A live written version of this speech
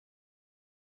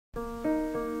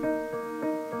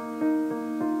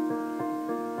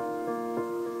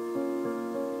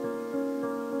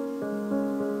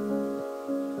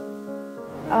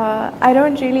I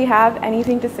don't really have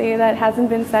anything to say that hasn't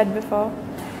been said before.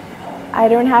 I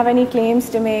don't have any claims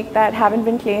to make that haven't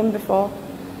been claimed before.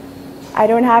 I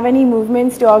don't have any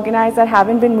movements to organize that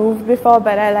haven't been moved before,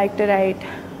 but I like to write.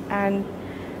 And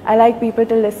I like people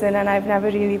to listen, and I've never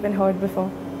really been heard before.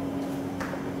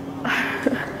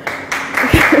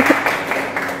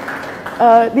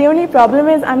 The only problem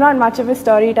is I'm not much of a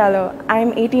storyteller.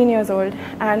 I'm 18 years old,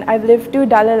 and I've lived too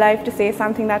dull a life to say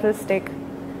something that will stick.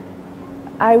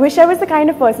 I wish I was the kind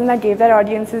of person that gave their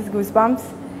audiences goosebumps,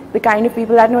 the kind of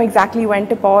people that know exactly when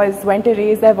to pause, when to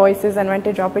raise their voices, and when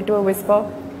to drop it to a whisper.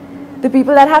 The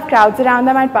people that have crowds around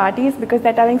them at parties because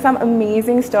they're telling some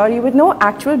amazing story with no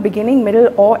actual beginning,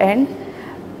 middle, or end,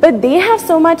 but they have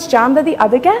so much charm that the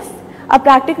other guests are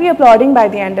practically applauding by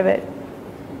the end of it.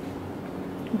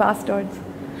 Bastards.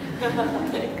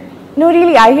 No,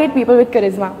 really, I hate people with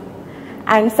charisma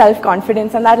and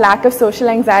self-confidence and that lack of social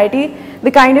anxiety,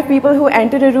 the kind of people who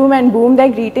enter a room and boom their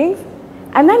greetings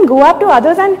and then go up to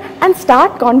others and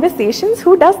start conversations.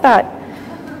 Who does that?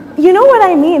 You know what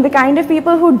I mean, the kind of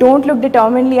people who don't look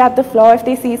determinedly at the floor if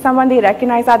they see someone they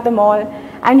recognize at the mall,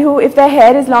 and who, if their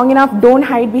hair is long enough, don't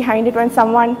hide behind it when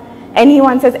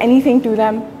anyone says anything to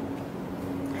them.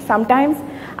 Sometimes,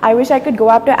 I wish I could go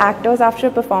up to actors after a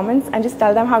performance and just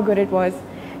tell them how good it was.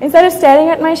 Instead of staring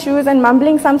at my shoes and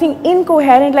mumbling something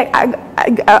incoherent like,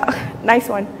 nice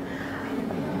one.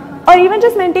 Or even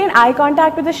just maintain eye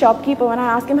contact with the shopkeeper when I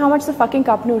ask him how much the fucking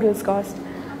cup noodles cost.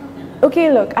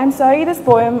 Okay, look, I'm sorry this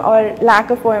poem, or lack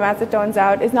of poem as it turns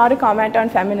out, is not a comment on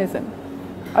feminism,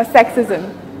 or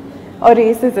sexism, or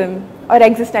racism, or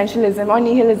existentialism, or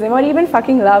nihilism, or even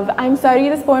fucking love. I'm sorry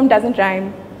this poem doesn't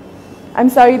rhyme. I'm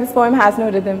sorry this poem has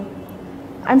no rhythm.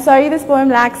 I'm sorry this poem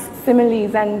lacks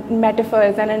similes and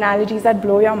metaphors and analogies that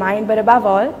blow your mind, but above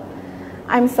all,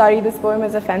 I'm sorry this poem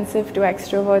is offensive to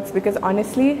extroverts because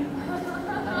honestly,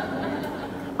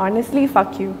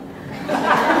 fuck you.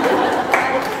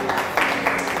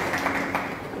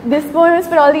 This poem is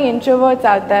for all the introverts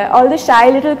out there, all the shy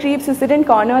little creeps who sit in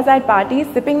corners at parties,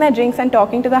 sipping their drinks and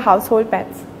talking to the household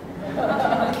pets.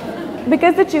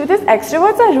 Because the truth is,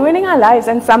 extroverts are ruining our lives,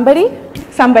 and somebody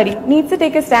needs to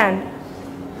take a stand.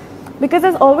 Because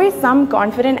there's always some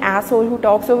confident asshole who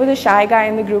talks over the shy guy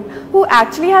in the group who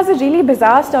actually has a really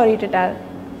bizarre story to tell.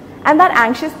 And that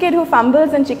anxious kid who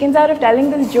fumbles and chickens out of telling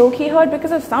this joke he heard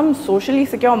because of some socially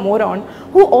secure moron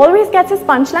who always gets his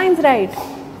punchlines right.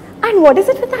 And what is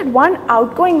it with that one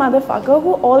outgoing motherfucker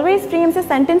who always frames his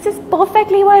sentences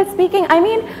perfectly while speaking? I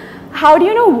mean, how do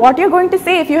you know what you're going to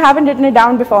say if you haven't written it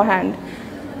down beforehand?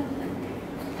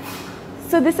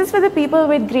 So this is for the people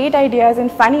with great ideas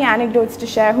and funny anecdotes to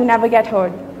share who never get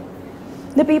heard.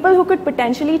 The people who could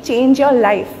potentially change your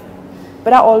life,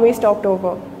 but are always talked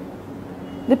over.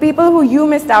 The people who you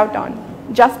missed out on,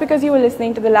 just because you were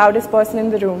listening to the loudest person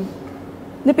in the room.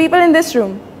 The people in this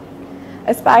room,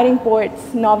 aspiring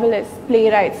poets, novelists,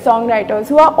 playwrights, songwriters,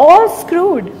 who are all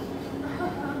screwed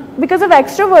because of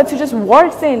extroverts who just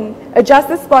waltz in, adjust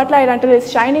the spotlight until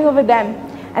it's shining over them,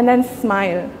 and then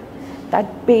smile.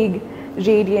 That big,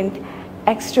 radiant,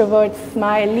 extrovert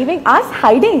smile, leaving us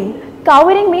hiding,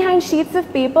 cowering behind sheets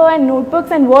of paper and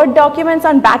notebooks and Word documents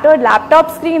on battered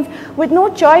laptop screens with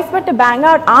no choice but to bang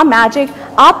out our magic,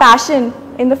 our passion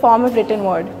in the form of written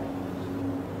word.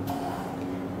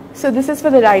 So this is for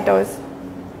the writers,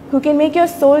 who can make your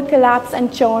soul collapse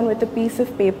and churn with a piece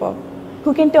of paper,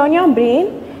 who can turn your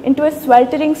brain into a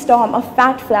sweltering storm of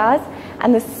fat flowers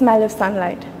and the smell of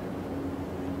sunlight,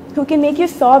 who can make you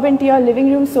sob into your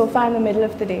living room sofa in the middle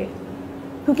of the day,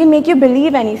 who can make you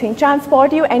believe anything,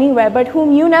 transport you anywhere, but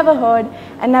whom you never heard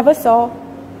and never saw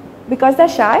because they're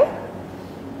shy?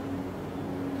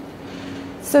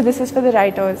 So this is for the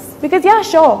writers. Because yeah,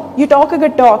 sure, you talk a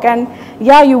good talk and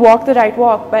yeah, you walk the right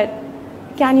walk, but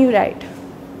can you write?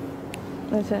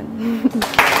 That's it.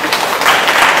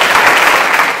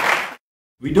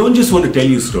 We don't just want to tell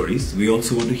you stories, we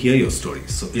also want to hear your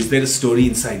stories. So is there a story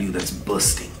inside you that's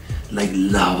bursting like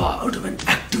lava out of an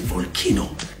active volcano?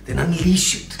 Then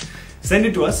unleash it. Send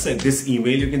it to us at this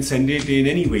email. You can send it in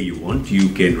any way you want. You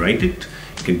can write it,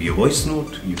 it can be a voice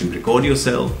note, you can record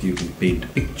yourself, you can paint a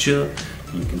picture,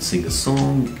 you can sing a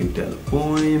song, you can tell a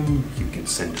poem, you can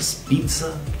send us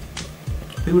pizza.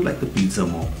 We would like the pizza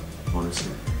more,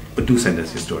 honestly. But do send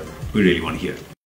us your story. We really want to hear it.